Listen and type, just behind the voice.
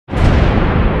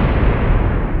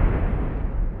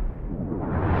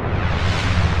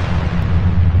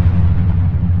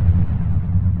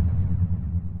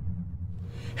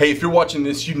Hey, if you're watching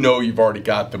this, you know you've already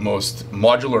got the most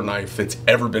modular knife that's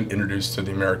ever been introduced to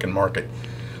the American market.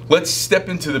 Let's step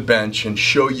into the bench and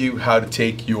show you how to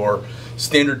take your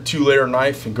standard 2-layer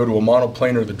knife and go to a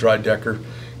monoplane or the Dreidecker.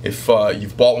 If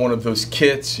you've bought one of those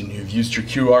kits and you've used your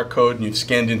QR code and you've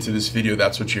scanned into this video,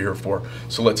 that's what you're here for.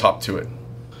 So let's hop to it.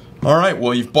 All right,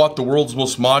 well, you've bought the world's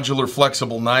most modular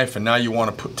flexible knife and now you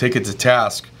want to take it to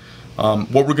task.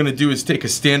 What we're going to do is take a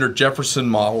standard Jefferson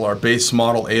model, our base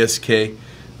model ASK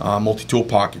multi-tool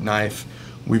pocket knife.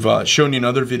 We've shown you in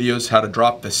other videos how to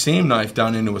drop the same knife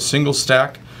down into a single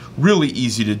stack. Really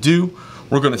easy to do.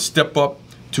 We're going to step up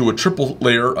to a triple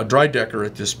layer, a Dreidecker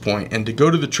at this point, and to go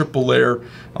to the triple layer,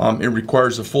 it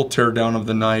requires a full tear down of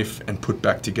the knife and put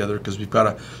back together because we've got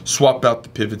to swap out the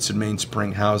pivots and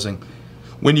mainspring housing.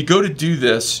 When you go to do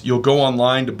this, you'll go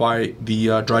online to buy the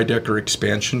Dreidecker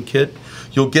expansion kit.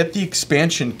 You'll get the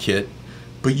expansion kit,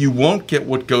 but you won't get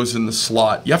what goes in the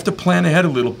slot. You have to plan ahead a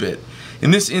little bit.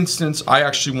 In this instance, I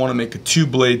actually want to make a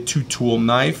 2-blade, 2-tool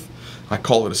knife. I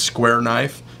call it a square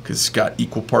knife because it's got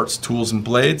equal parts tools and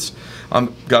blades.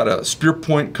 Got a spear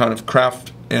point kind of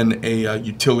craft and a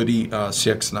utility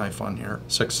CX knife on here,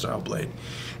 CX style blade.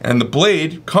 And the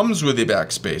blade comes with a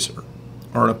back spacer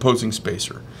or an opposing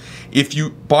spacer. If you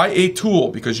buy a tool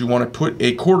because you want to put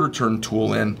a quarter turn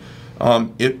tool in,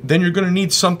 then you're going to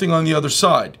need something on the other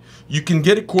side. You can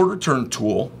get a quarter turn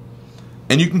tool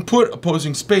and you can put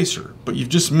opposing spacer, but you've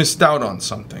just missed out on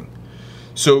something.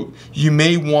 So you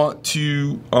may want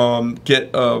to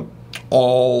get a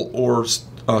awl or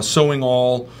sewing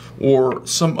awl or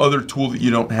some other tool that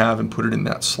you don't have and put it in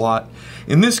that slot.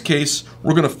 In this case,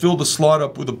 we're going to fill the slot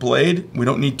up with a blade. We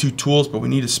don't need 2 tools, but we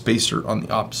need a spacer on the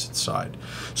opposite side.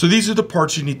 So these are the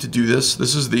parts you need to do this.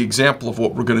 This is the example of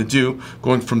what we're going to do,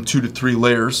 going from 2 to 3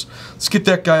 layers. Let's get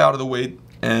that guy out of the way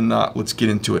and let's get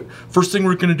into it. First thing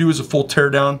we're going to do is a full tear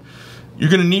down.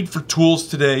 You're going to need for tools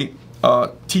today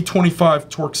T25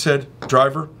 Torx head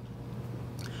driver,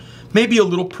 maybe a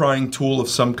little prying tool of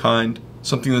some kind,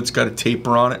 something that's got a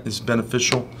taper on it is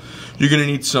beneficial. You're going to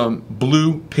need some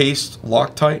blue paste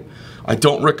Loctite. I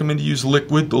don't recommend you use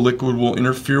liquid. The liquid will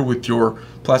interfere with your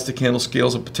plastic handle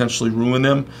scales and potentially ruin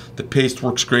them. The paste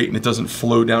works great and it doesn't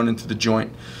flow down into the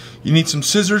joint. You need some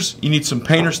scissors, you need some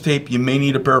painter's tape, you may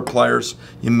need a pair of pliers,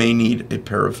 you may need a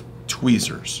pair of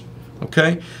tweezers.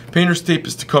 Okay? Painter's tape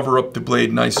is to cover up the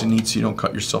blade nice and neat so you don't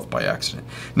cut yourself by accident.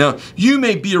 Now, you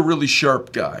may be a really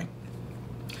sharp guy,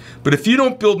 but if you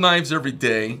don't build knives every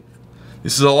day,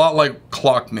 this is a lot like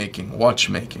clock making, watch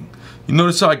making. You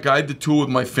notice how I guide the tool with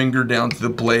my finger down to the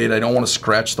blade. I don't want to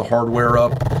scratch the hardware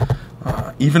up,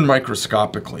 even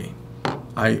microscopically.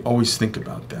 I always think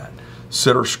about that.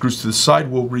 Set our screws to the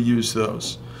side, we'll reuse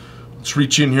those. Let's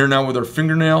reach in here now with our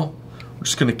fingernail. We're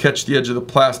just going to catch the edge of the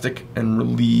plastic and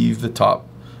relieve the top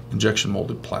injection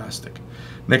molded plastic.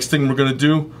 Next thing we're going to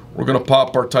do, we're going to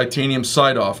pop our titanium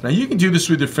side off. Now you can do this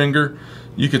with your finger.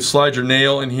 You could slide your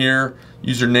nail in here,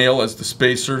 use your nail as the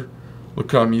spacer.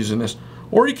 Look how I'm using this.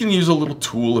 Or you can use a little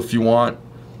tool if you want.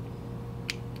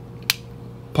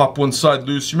 Pop one side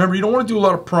loose. Remember, you don't want to do a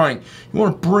lot of prying. You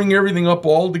want to bring everything up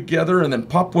all together and then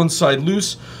pop one side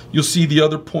loose. You'll see the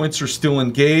other points are still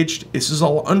engaged. This is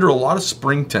all under a lot of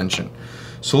spring tension.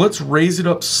 So let's raise it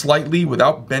up slightly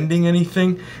without bending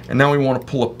anything. And now we want to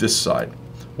pull up this side.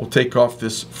 We'll take off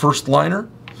this first liner.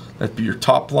 That'd be your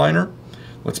top liner.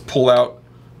 Let's pull out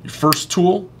your first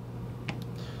tool.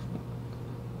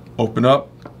 Open up.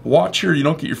 Watch here you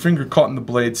don't get your finger caught in the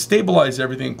blade. Stabilize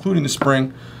everything, including the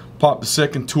spring. Pop the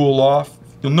second tool off.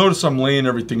 You'll notice I'm laying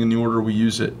everything in the order we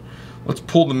use it. Let's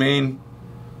pull the main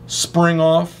spring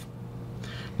off.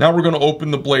 Now we're going to open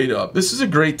the blade up. This is a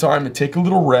great time to take a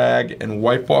little rag and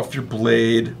wipe off your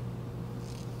blade.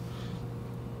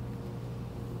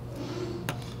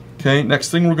 Okay,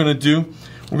 next thing we're going to do,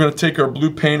 we're going to take our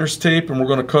blue painter's tape and we're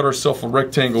going to cut ourselves a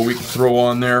rectangle we can throw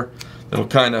on there. That'll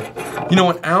kind of, you know,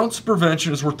 an ounce of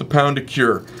prevention is worth a pound of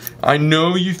cure. I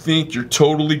know you think you're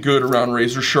totally good around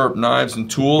razor sharp knives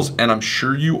and tools, and I'm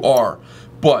sure you are.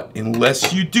 But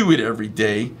unless you do it every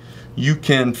day, you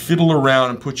can fiddle around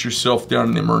and put yourself down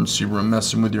in the emergency room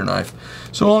messing with your knife.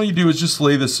 So all you do is just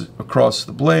lay this across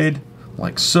the blade,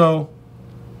 like so.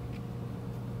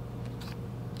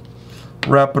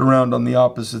 Wrap it around on the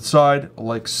opposite side,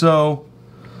 like so.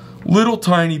 Little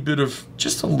tiny bit of,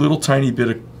 just a little tiny bit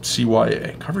of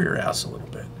CYA. Cover your ass a little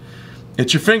bit.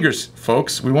 It's your fingers,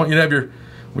 folks. We want you to have your,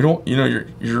 we don't, you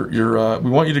know, we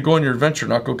want you to go on your adventure,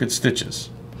 not go get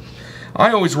stitches.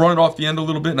 I always run it off the end a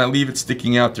little bit and I leave it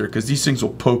sticking out there because these things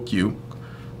will poke you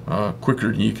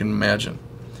quicker than you can imagine.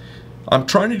 I'm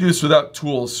trying to do this without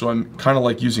tools, so I'm kind of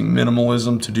like using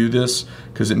minimalism to do this,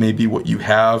 because it may be what you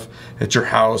have at your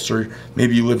house, or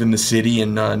maybe you live in the city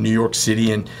in New York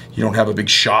City and you don't have a big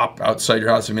shop outside your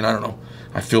house. I mean, I don't know.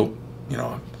 I feel, you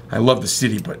know, I love the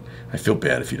city, but I feel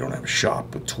bad if you don't have a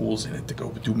shop with tools in it to go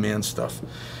do man stuff.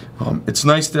 It's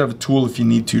nice to have a tool if you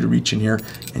need to reach in here,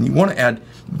 and you want to add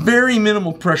very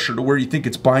minimal pressure to where you think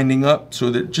it's binding up so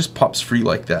that it just pops free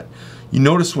like that. You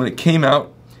notice when it came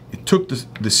out, it took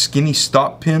the skinny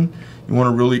stop pin. You want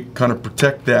to really kind of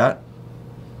protect that.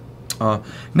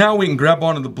 Now we can grab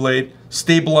onto the blade,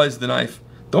 stabilize the knife.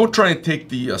 Don't try and take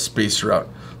the spacer out.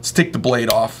 Let's take the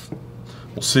blade off.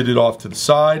 We'll sit it off to the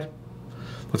side.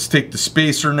 Let's take the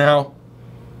spacer now.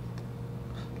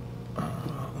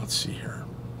 Let's see here.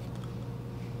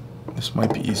 This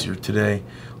might be easier today.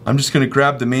 I'm just going to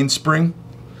grab the mainspring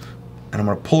and I'm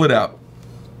going to pull it out.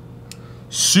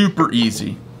 Super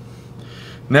easy.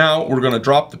 Now we're going to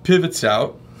drop the pivots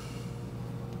out.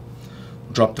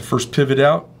 Drop the first pivot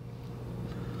out.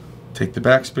 Take the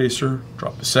back spacer,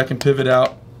 drop the second pivot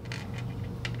out,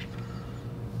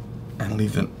 and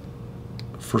leave the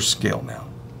first scale now.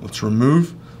 Let's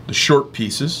remove the short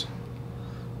pieces.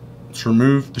 Let's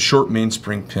remove the short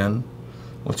mainspring pin.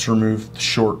 Let's remove the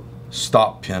short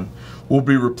stop pin. We'll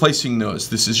be replacing those.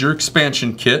 This is your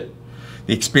expansion kit.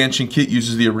 The expansion kit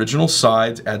uses the original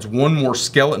sides, adds one more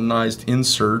skeletonized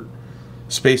insert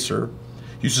spacer,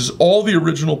 uses all the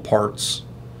original parts,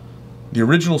 the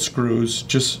original screws,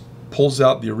 just pulls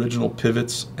out the original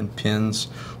pivots and pins.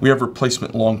 We have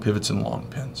replacement long pivots and long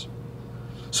pins.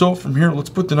 So from here, let's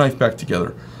put the knife back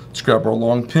together. Let's grab our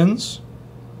long pins.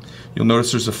 You'll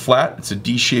notice there's a flat. It's a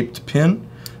D-shaped pin.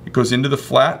 It goes into the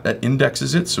flat. That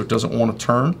indexes it so it doesn't want to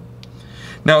turn.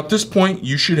 Now at this point,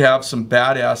 you should have some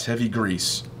badass heavy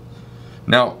grease.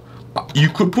 Now, you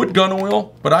could put gun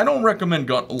oil, but I don't recommend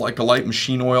like a light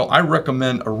machine oil. I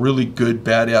recommend a really good,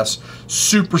 badass,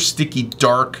 super sticky,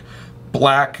 dark,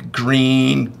 black,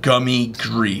 green, gummy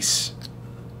grease.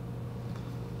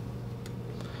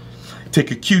 Take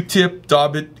a Q-tip,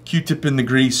 dab it, Q-tip in the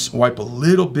grease, wipe a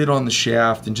little bit on the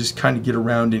shaft, and just kind of get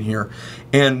around in here.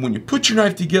 And when you put your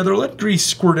knife together, let grease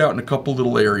squirt out in a couple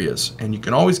little areas. And you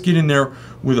can always get in there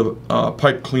with a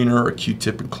pipe cleaner or a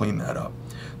Q-tip and clean that up.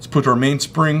 Let's put our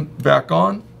mainspring back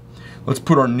on. Let's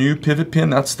put our new pivot pin.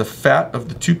 That's the fat of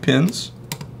the two pins.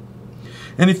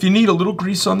 And if you need a little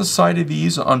grease on the side of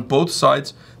these, on both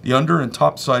sides, the under and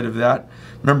top side of that,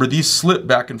 remember these slip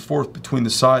back and forth between the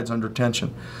sides under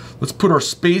tension. Let's put our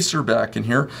spacer back in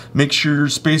here. Make sure your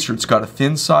spacer, it's got a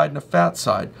thin side and a fat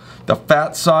side. The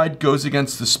fat side goes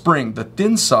against the spring. The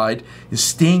thin side is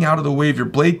staying out of the way of your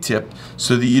blade tip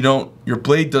so that your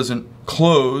blade doesn't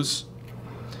close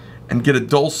and get a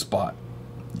dull spot.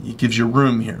 It gives you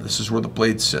room here. This is where the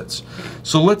blade sits.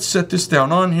 So let's set this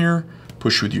down on here.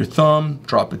 Push with your thumb,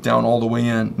 drop it down all the way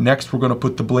in. Next, we're going to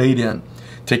put the blade in.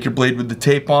 Take your blade with the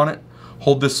tape on it.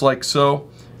 Hold this like so.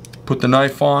 Put the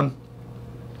knife on.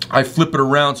 I flip it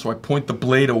around so I point the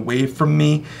blade away from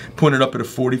me, point it up at a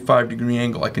 45-degree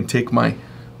angle. I can take my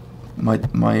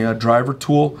driver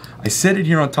tool. I set it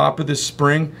here on top of this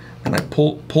spring and I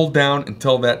pull down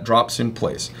until that drops in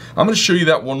place. I'm going to show you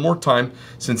that one more time,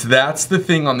 since that's the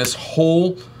thing on this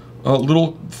whole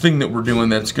little thing that we're doing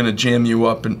that's going to jam you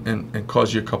up and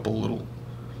cause you a couple little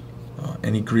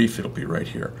any grief. It'll be right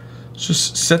here.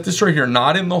 Just set this right here,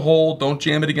 not in the hole. Don't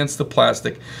jam it against the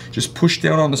plastic. Just push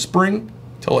down on the spring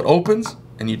till it opens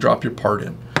and you drop your part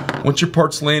in. Once your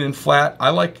part's laying in flat, I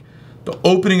like the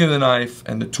opening of the knife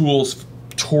and the tools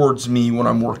towards me when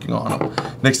I'm working on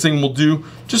them. Next thing we'll do,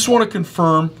 just want to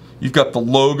confirm you've got the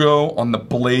logo on the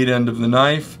blade end of the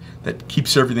knife. That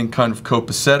keeps everything kind of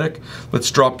copacetic. Let's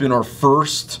drop in our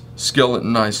first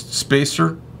skeletonized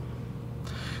spacer.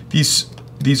 These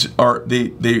are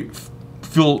they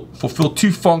fulfill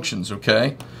two functions,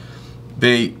 okay?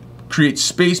 They create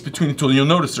space between the tools. You'll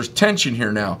notice there's tension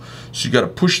here now. So you got to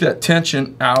push that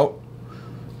tension out,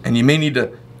 and you may need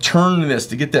to turn this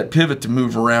to get that pivot to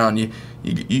move around. You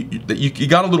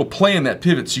got a little play in that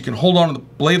pivot, so you can hold on to the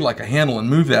blade like a handle and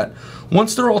move that.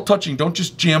 Once they're all touching, don't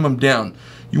just jam them down.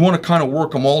 You want to kind of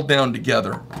work them all down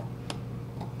together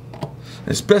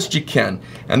as best you can,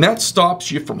 and that stops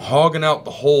you from hogging out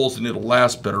the holes, and it'll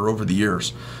last better over the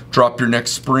years. Drop your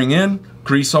next spring in,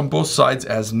 grease on both sides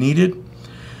as needed.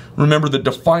 Remember, the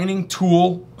defining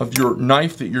tool of your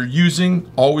knife that you're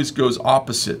using always goes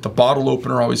opposite. The bottle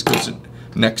opener always goes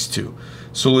next to.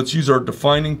 So let's use our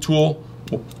defining tool.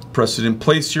 We'll press it in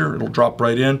place here. It'll drop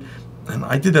right in. And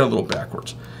I did that a little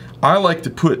backwards. I like to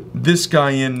put this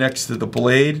guy in next to the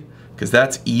blade because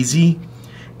that's easy.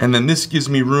 And then this gives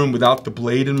me room without the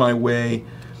blade in my way.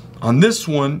 On this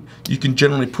one, you can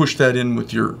generally push that in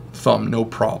with your thumb, no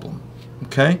problem.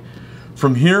 Okay?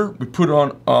 From here, we put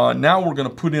on, now we're going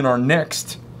to put in our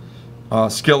next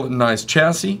skeletonized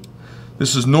chassis.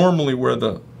 This is normally where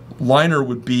the liner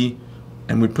would be,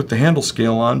 and we put the handle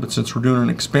scale on, but since we're doing an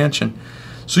expansion.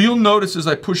 So you'll notice as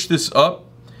I push this up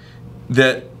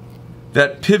that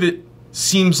that pivot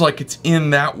seems like it's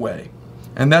in that way,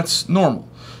 and that's normal.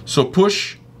 So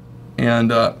push,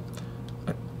 and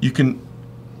you can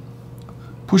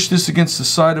push this against the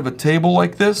side of a table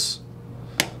like this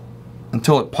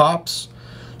until it pops.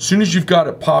 As soon as you've got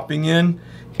it popping in,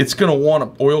 it's going to want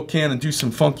an oil can and do some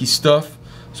funky stuff.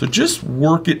 So just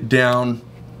work it down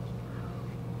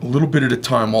a little bit at a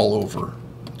time all over.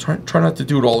 Try not to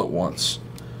do it all at once.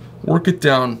 Work it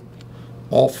down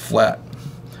all flat.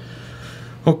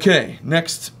 Okay,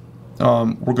 next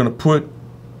we're going to put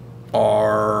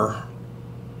our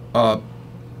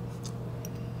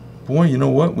boy, you know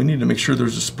what? We need to make sure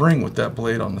there's a spring with that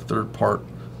blade on the third part.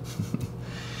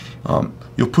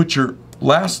 You'll put your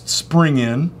last spring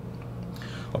in.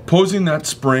 Opposing that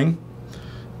spring,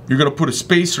 you're going to put a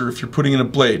spacer if you're putting in a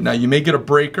blade. Now you may get a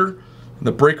breaker.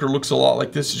 The breaker looks a lot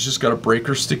like this. It's just got a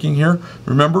breaker sticking here.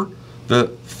 Remember, the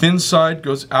thin side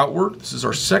goes outward. This is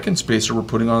our second spacer we're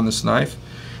putting on this knife.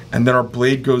 And then our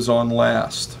blade goes on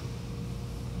last.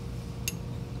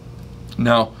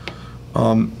 Now,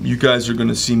 you guys are going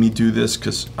to see me do this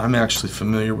because I'm actually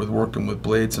familiar with working with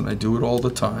blades and I do it all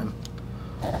the time.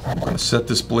 I'm going to set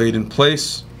this blade in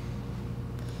place.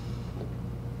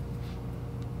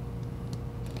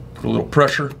 Put a little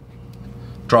pressure.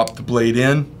 Drop the blade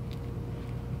in.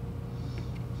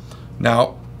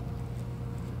 Now,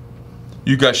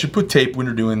 you guys should put tape when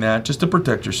you're doing that just to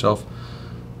protect yourself.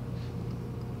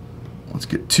 Let's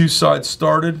get two sides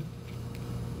started.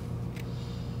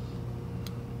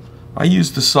 I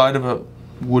use the side of a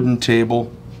wooden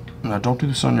table. Now don't do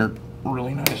this on your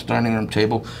really nice dining room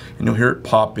table, and you'll hear it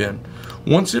pop in.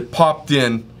 Once it popped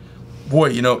in, boy,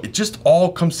 you know, it just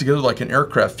all comes together like an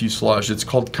aircraft fuselage. It's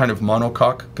called kind of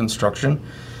monocoque construction.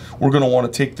 We're going to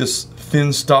want to take this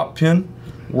thin stop pin,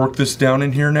 work this down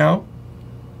in here now.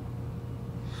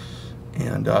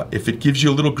 And if it gives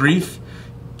you a little grief,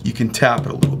 you can tap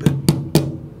it a little bit.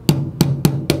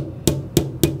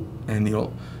 And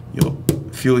you'll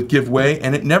feel it give way,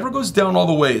 and it never goes down all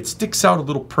the way. It sticks out a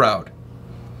little proud.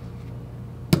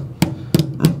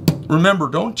 Remember,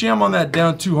 don't jam on that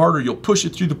down too hard or you'll push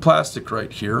it through the plastic right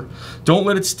here. Don't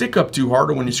let it stick up too hard,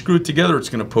 or when you screw it together, it's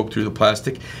going to poke through the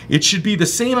plastic. It should be the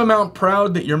same amount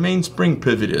proud that your main spring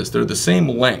pivot is. They're the same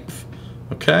length,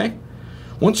 okay?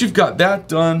 Once you've got that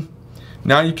done,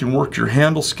 now you can work your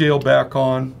handle scale back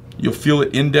on. You'll feel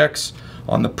it index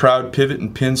on the proud pivot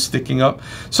and pins sticking up.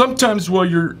 Sometimes while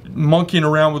you're monkeying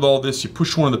around with all this, you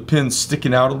push one of the pins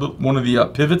sticking out a little, one of the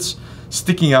pivots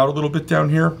sticking out a little bit down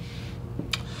here.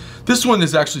 This one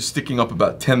is actually sticking up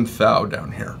about 10 thou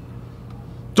down here.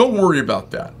 Don't worry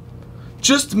about that.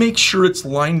 Just make sure it's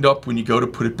lined up when you go to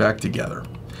put it back together.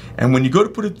 And when you go to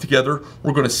put it together,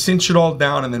 we're going to cinch it all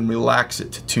down and then relax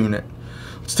it to tune it.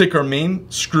 Let's take our main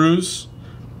screws.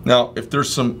 Now, if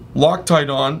there's some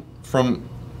Loctite on from,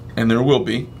 and there will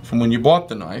be, from when you bought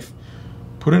the knife,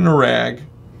 put in a rag,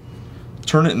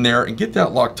 turn it in there, and get that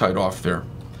Loctite off there.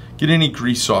 Get any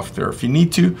grease off there. If you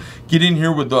need to, get in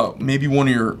here with maybe one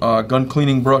of your gun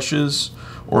cleaning brushes,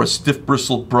 or a stiff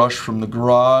bristled brush from the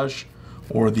garage,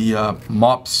 or the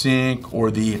mop sink, or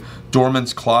the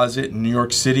doorman's closet in New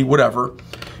York City, whatever.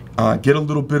 Get a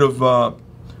little bit of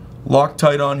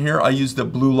Loctite on here. I use the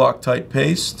blue Loctite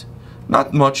paste.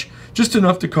 Not much, just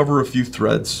enough to cover a few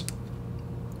threads.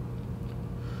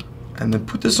 And then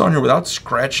put this on here without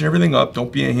scratching everything up.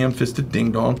 Don't be a ham-fisted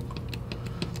ding-dong.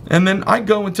 And then I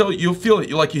go until you'll feel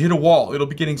it. Like you hit a wall. It'll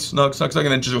be getting snug, snug, snug,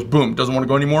 and then it just goes boom. Doesn't want to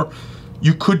go anymore.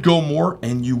 You could go more,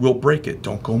 and you will break it.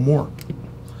 Don't go more.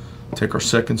 Take our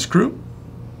second screw.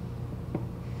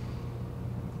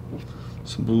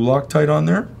 Some blue Loctite on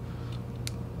there.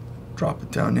 Drop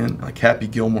it down in. Like Happy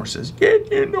Gilmore says, get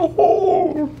in the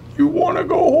hole. You want to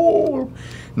go home.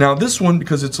 Now this one,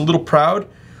 because it's a little proud,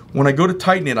 when I go to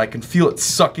tighten it, I can feel it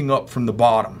sucking up from the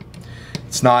bottom.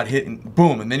 It's not hitting,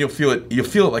 boom, and then you'll feel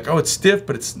it like, oh, it's stiff,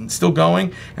 but it's still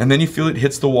going, and then you feel it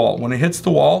hits the wall. When it hits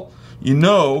the wall, you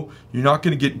know you're not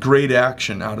going to get great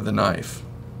action out of the knife.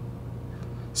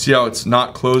 See how it's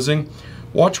not closing?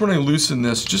 Watch when I loosen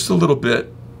this just a little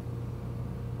bit.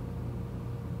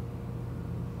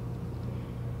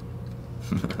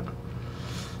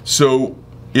 So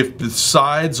if the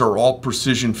sides are all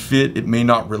precision fit, it may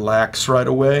not relax right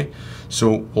away.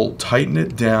 So we'll tighten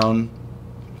it down.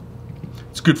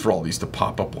 It's good for all these to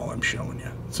pop up while I'm showing you.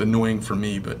 It's annoying for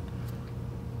me, but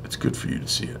it's good for you to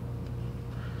see it.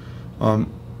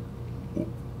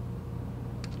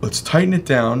 Let's tighten it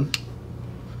down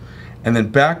and then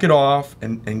back it off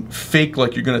and fake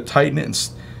like you're going to tighten it and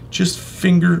just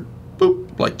finger,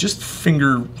 boop, like just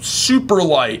finger super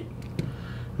light.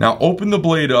 Now open the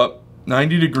blade up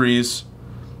 90 degrees,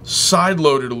 side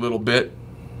load it a little bit,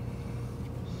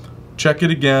 check it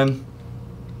again,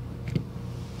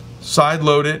 side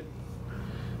load it,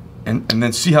 and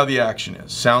then see how the action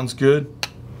is. Sounds good?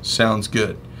 Sounds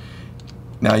good.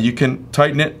 Now you can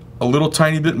tighten it a little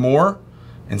tiny bit more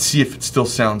and see if it still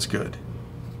sounds good.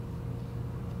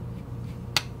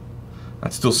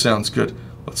 That still sounds good.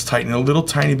 Let's tighten it a little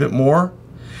tiny bit more.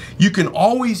 You can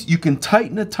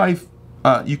tighten a knife,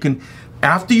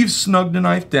 after you've snugged the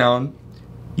knife down,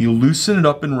 you loosen it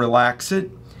up and relax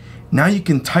it. Now you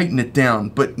can tighten it down,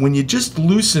 but when you just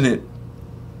loosen it,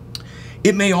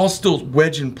 it may all still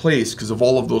wedge in place because of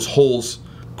all of those holes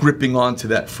gripping onto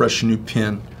that fresh new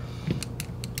pin.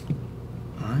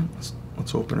 All right,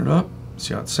 let's open it up,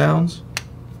 see how it sounds.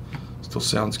 Still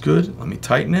sounds good. Let me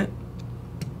tighten it.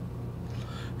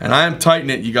 And I am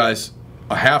tightening it, you guys,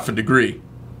 a half a degree.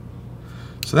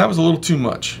 So that was a little too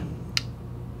much.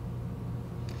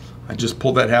 I just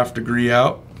pulled that half degree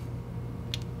out.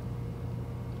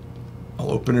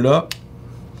 I'll open it up.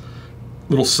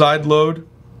 Little side load.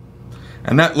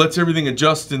 And that lets everything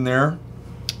adjust in there.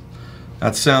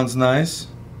 That sounds nice.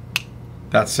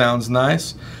 That sounds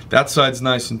nice. That side's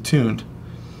nice and tuned.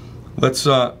 Let's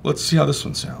see how this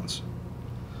one sounds.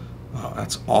 Oh,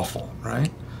 that's awful,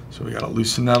 right? So we got to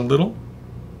loosen that a little.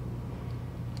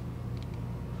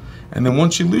 And then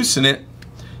once you loosen it,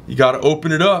 you got to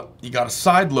open it up. You got to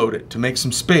side load it to make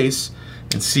some space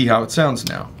and see how it sounds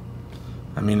now.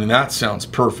 I mean, and that sounds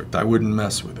perfect. I wouldn't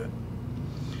mess with it.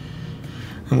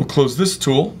 And we'll close this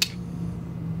tool.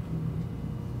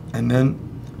 And then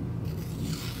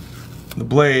the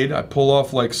blade, I pull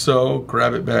off like so,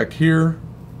 grab it back here.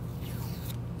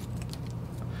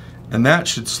 And that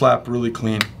should slap really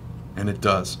clean. And it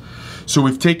does. So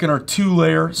we've taken our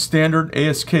 2-layer standard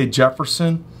ASK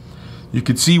Jefferson. You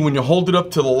can see when you hold it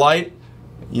up to the light,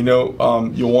 you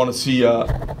know, you'll want to see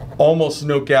almost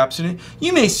no gaps in it.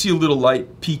 You may see a little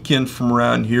light peek in from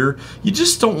around here. You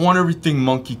just don't want everything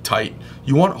monkey tight.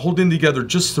 You want it holding together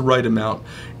just the right amount.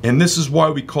 And this is why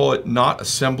we call it not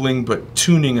assembling, but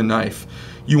tuning a knife.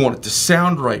 You want it to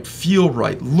sound right, feel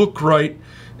right, look right.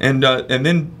 And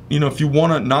then, you know, if you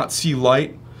want to not see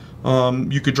light,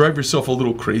 you could drive yourself a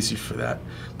little crazy for that.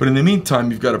 But in the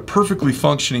meantime, you've got a perfectly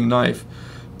functioning knife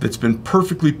that's been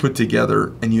perfectly put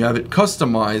together, and you have it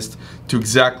customized to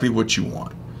exactly what you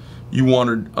want. You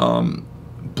wanted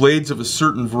blades of a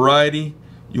certain variety.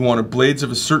 You wanted blades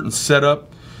of a certain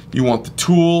setup. You want the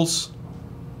tools.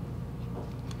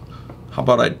 How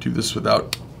about I do this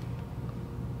without?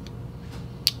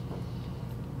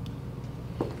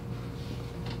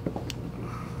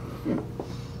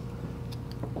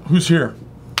 Who's here?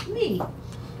 Me.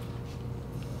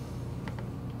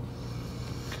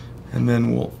 And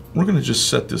then we're going to just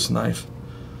set this knife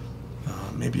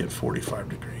maybe at 45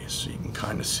 degrees so you can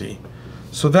kind of see.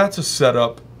 So that's a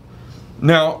setup.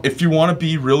 Now, if you want to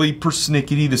be really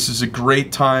persnickety, this is a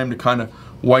great time to kind of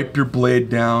wipe your blade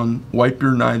down, wipe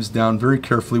your knives down very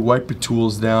carefully, wipe your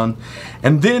tools down.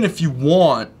 And then if you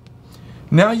want,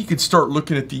 now you could start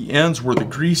looking at the ends where the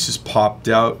grease is popped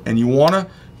out, and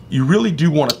you really do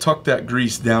want to tuck that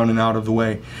grease down and out of the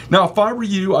way. Now, if I were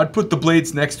you, I'd put the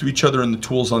blades next to each other and the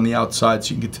tools on the outside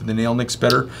so you can get to the nail nicks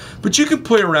better. But you can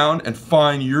play around and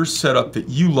find your setup that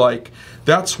you like.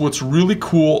 That's what's really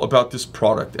cool about this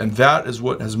product, and that is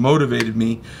what has motivated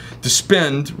me to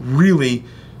spend really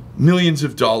millions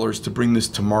of dollars to bring this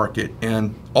to market,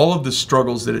 and all of the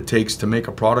struggles that it takes to make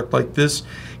a product like this,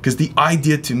 because the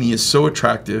idea to me is so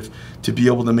attractive to be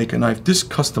able to make a knife this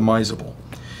customizable.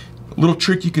 A little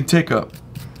trick, you can take a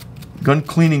gun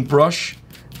cleaning brush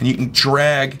and you can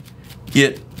drag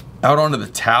it out onto the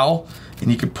towel, and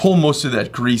you can pull most of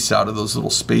that grease out of those little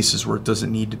spaces where it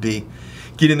doesn't need to be.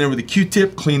 Get in there with a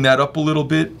Q-tip, clean that up a little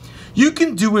bit. You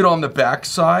can do it on the back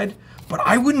side, but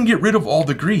I wouldn't get rid of all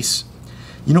the grease.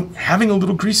 You know, having a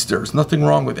little grease there is nothing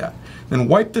wrong with that. Then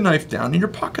wipe the knife down and your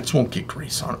pockets won't get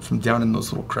grease on it from down in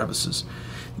those little crevices.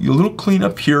 A little clean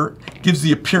up here gives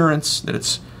the appearance that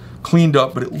it's cleaned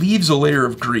up, but it leaves a layer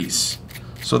of grease.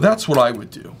 So that's what I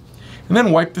would do. And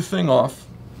then wipe the thing off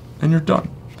and you're done.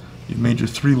 You've made your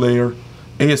 3-layer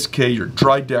ASK, your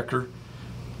dry decker,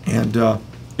 and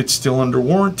it's still under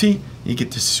warranty. You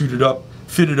get to suit it up,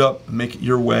 fit it up, and make it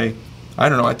your way. I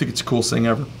don't know, I think it's the coolest thing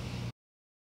ever.